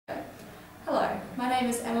name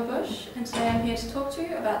is Emma Bush, and today I'm here to talk to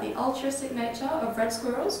you about the altruistic nature of red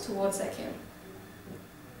squirrels towards their kin.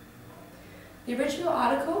 The original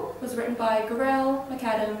article was written by Gorrell,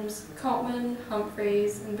 McAdams, Coltman,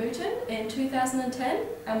 Humphreys and Bouton in 2010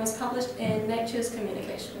 and was published in Nature's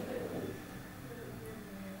Communication.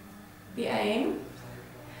 The aim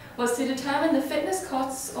was to determine the fitness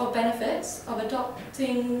costs or benefits of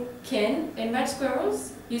adopting kin in red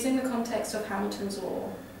squirrels using the context of Hamilton's Law.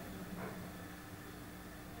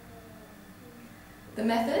 The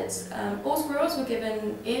methods, all squirrels were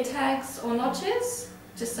given ear tags or notches,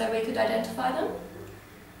 just so we could identify them.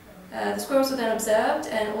 The squirrels were then observed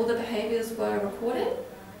and all the behaviours were recorded.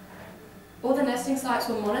 All the nesting sites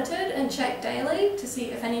were monitored and checked daily to see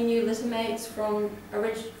if any new litter mates from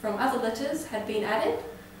other litters had been added.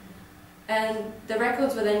 And the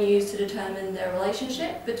records were then used to determine the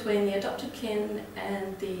relationship between the adopted kin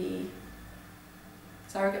and the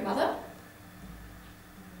surrogate mother.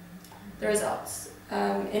 The results.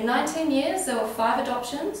 In 19 years, there were 5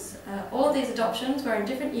 adoptions. All of these adoptions were in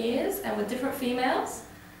different years and with different females.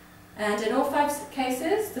 And in all 5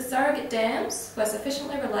 cases, the surrogate dams were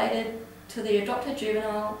sufficiently related to the adopted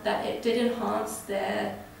juvenile that it did enhance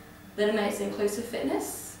their littermate's inclusive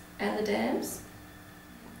fitness and the dams.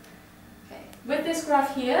 Okay. With this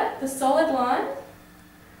graph here, the solid line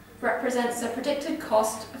represents the predicted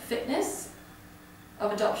cost of fitness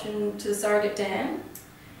of adoption to the surrogate dam.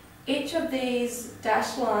 Each of these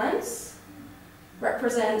dashed lines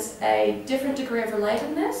represents a different degree of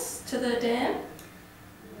relatedness to the dam,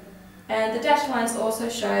 and the dashed lines also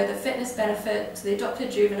show the fitness benefit to the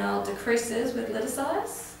adopted juvenile decreases with litter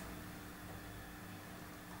size.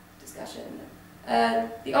 Discussion.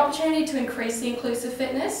 The opportunity to increase the inclusive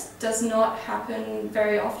fitness does not happen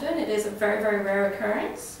very often. It is a very, very rare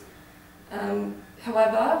occurrence.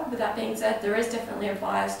 However, with that being said, there is definitely a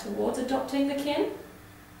bias towards adopting the kin,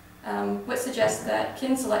 which suggests that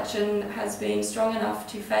kin selection has been strong enough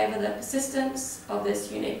to favour the persistence of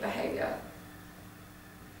this unique behaviour.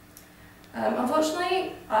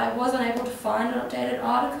 Unfortunately, I was unable to find an updated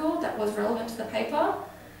article that was relevant to the paper.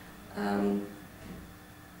 In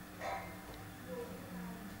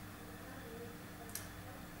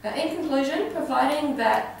conclusion, providing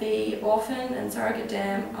that the orphan and surrogate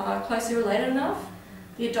dam are closely related enough,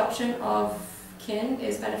 the adoption of kin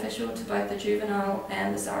is beneficial to both the juvenile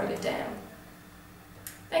and the surrogate dam.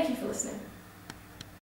 Thank you for listening.